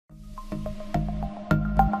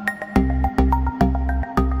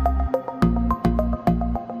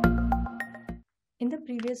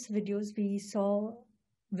previous videos, we saw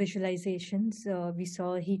visualizations, we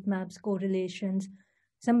saw heat maps, correlations,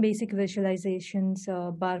 some basic visualizations,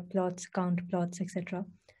 bar plots, count plots, etc.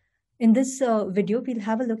 In this video, we'll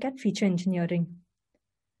have a look at feature engineering.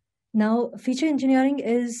 Now, feature engineering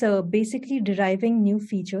is basically deriving new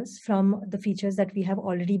features from the features that we have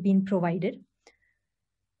already been provided,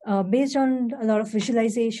 based on a lot of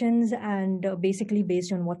visualizations and basically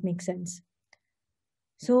based on what makes sense.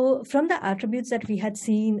 So from the attributes that we had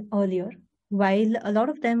seen earlier, while a lot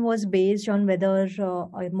of them was based on whether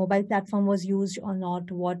a mobile platform was used or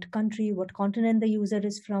not, what country, what continent the user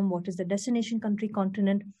is from, what is the destination country,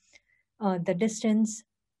 continent, the distance.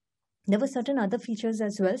 There were certain other features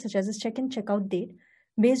as well, such as a check-in, check-out date,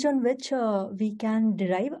 based on which we can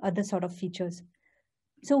derive other sort of features.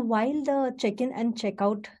 So while the check-in and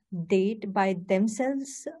check-out date by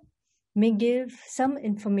themselves may give some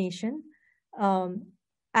information,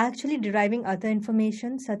 actually deriving other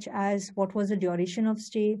information such as what was the duration of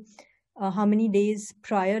stay, how many days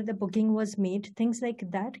prior the booking was made, things like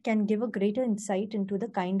that can give a greater insight into the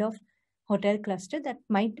kind of hotel cluster that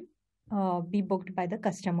might be booked by the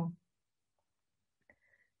customer.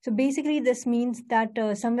 So basically this means that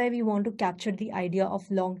somewhere we want to capture the idea of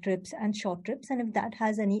long trips and short trips, and if that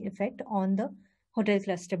has any effect on the hotel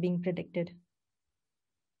cluster being predicted.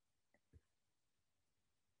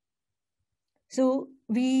 So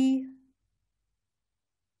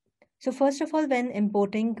first of all, when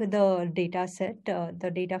importing the data set,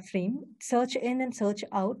 the data frame, search in and search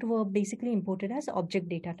out were basically imported as object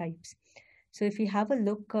data types. So if we have a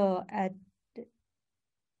look at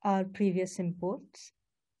our previous imports,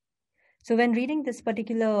 so when reading this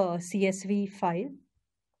particular CSV file,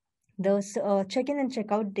 those check-in and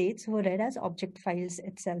check-out dates were read as object files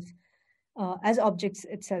itself, as objects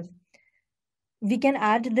itself. We can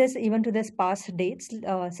add this even to this past dates,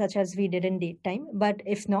 such as we did in DateTime. But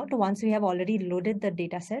if not, once we have already loaded the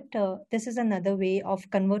data set, this is another way of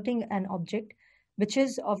converting an object, which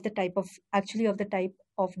is of the type of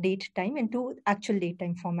DateTime into actual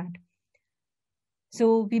DateTime format.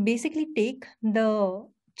 So we basically take the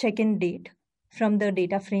check-in date from the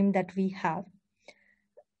data frame that we have.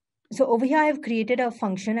 So over here, I have created a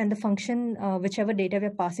function, and the function, whichever data we're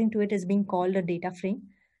passing to it, is being called a data frame.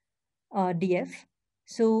 DF.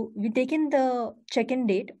 So we take in the check-in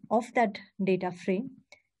date of that data frame,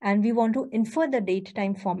 and we want to infer the date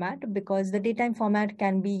time format, because the date time format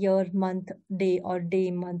can be year, month, day, or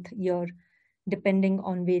day, month, year, depending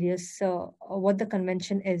on various what the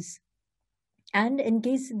convention is. And in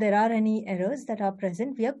case there are any errors that are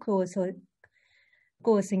present, we are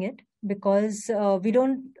coercing it, because we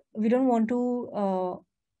don't want to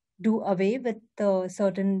do away with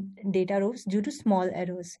certain data rows due to small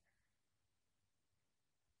errors.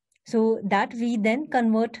 So that we then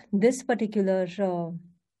convert this particular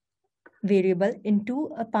variable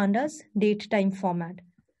into a pandas DateTime format.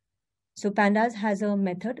 So pandas has a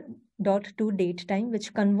method .toDateTime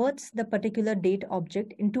which converts the particular date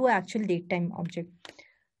object into an actual DateTime object.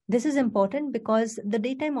 This is important because the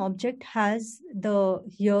DateTime object has the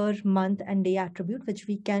year, month, and day attribute, which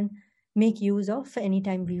we can make use of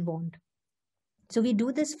anytime we want. So we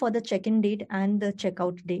do this for the check-in date and the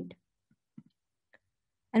checkout date.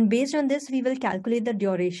 And based on this, we will calculate the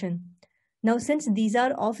duration. Now, since these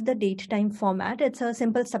are of the DateTime format, it's a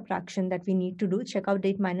simple subtraction that we need to do, checkout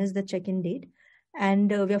date minus the check-in date. And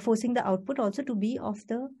we are forcing the output also to be of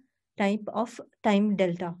the type of time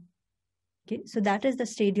delta. Okay, so that is the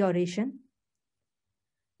stay duration.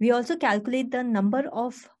 We also calculate the number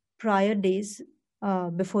of prior days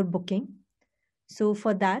before booking. So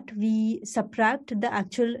for that, we subtract the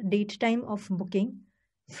actual date time of booking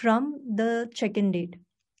from the check-in date.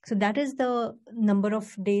 So that is the number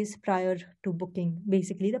of days prior to booking,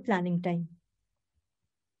 basically the planning time.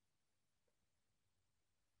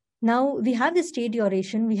 Now we have the stay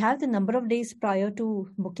duration, we have the number of days prior to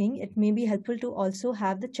booking. It may be helpful to also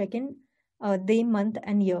have the check-in day, month,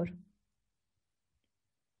 and year.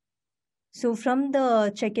 So from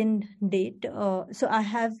the check-in date, so I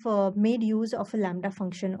have made use of a lambda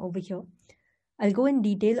function over here. I'll go in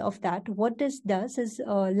detail of that. What this does is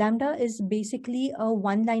lambda is basically a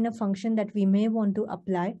one-liner function that we may want to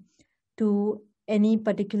apply to any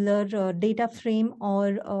particular data frame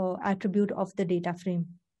or attribute of the data frame.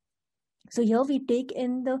 So here we take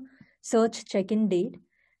in the search check-in date,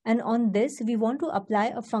 and on this we want to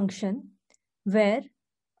apply a function where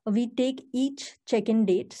we take each check-in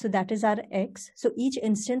date, so that is our x, so each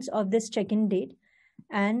instance of this check-in date,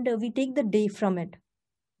 and we take the day from it.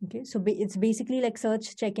 Okay, so it's basically like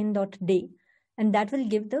search check-in.day, and that will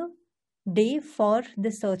give the day for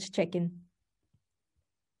the search check-in.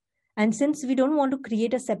 And since we don't want to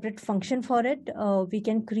create a separate function for it, we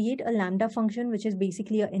can create a lambda function, which is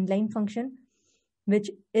basically an inline function, which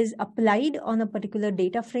is applied on a particular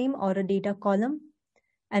data frame or a data column.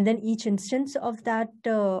 And then each instance of that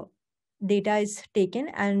data is taken,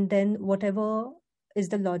 and then whatever is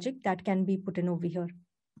the logic that can be put in over here.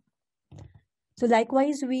 So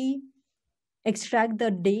likewise, we extract the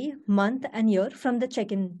day, month, and year from the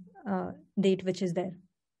check-in date, which is there.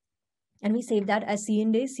 And we save that as C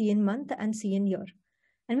in day, C in month, and C in year.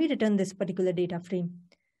 And we return this particular data frame.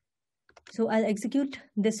 So I'll execute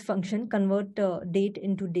this function, convert date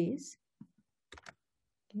into days,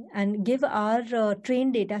 and give our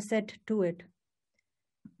trained data set to it.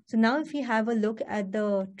 So now if we have a look at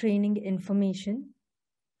the training information,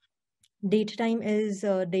 date time is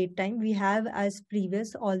date time. We have, as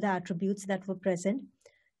previous, all the attributes that were present.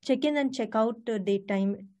 Check-in and check-out date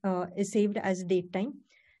time is saved as date time.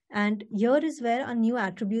 And here is where our new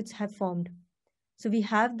attributes have formed. So we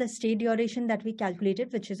have the stay duration that we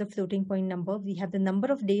calculated, which is a floating point number. We have the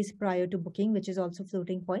number of days prior to booking, which is also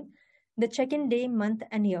floating point. The check-in day, month,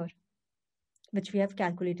 and year, which we have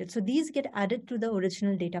calculated. So these get added to the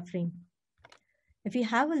original data frame. If we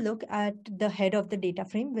have a look at the head of the data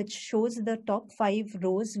frame, which shows the top 5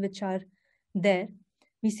 rows which are there,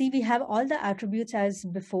 we see we have all the attributes as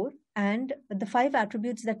before, and the 5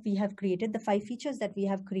 attributes that we have created, the 5 features that we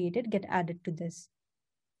have created, get added to this.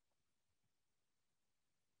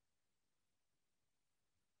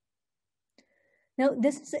 Now,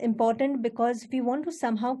 this is important because we want to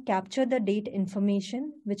somehow capture the date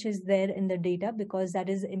information which is there in the data, because that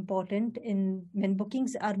is important in when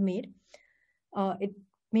bookings are made. It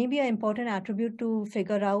may be an important attribute to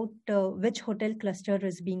figure out which hotel cluster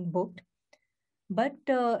is being booked. But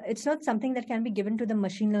it's not something that can be given to the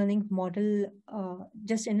machine learning model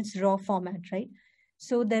just in its raw format, right?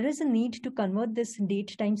 So there is a need to convert this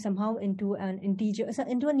date time somehow into an integer,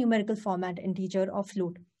 into a numerical format, integer or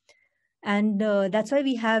float. And that's why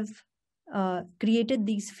we have created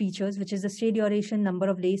these features, which is the stay duration, number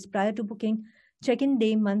of days prior to booking, check-in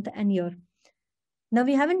day, month, and year. Now,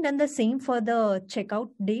 we haven't done the same for the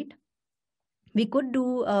checkout date. We could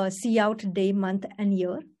do see out day, month, and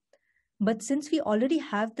year. But since we already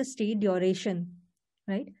have the stay duration,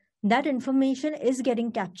 right, that information is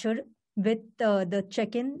getting captured with the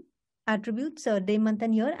check-in attributes, day, month,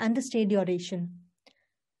 and year, and the stay duration.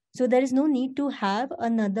 So there is no need to have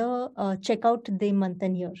another checkout day, month,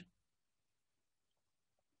 and year.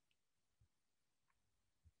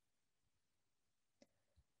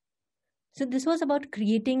 So this was about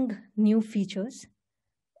creating new features.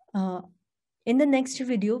 In the next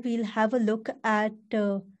video, we'll have a look at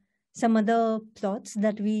some other plots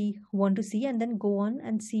that we want to see, and then go on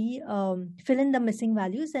and see, fill in the missing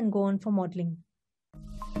values and go on for modeling.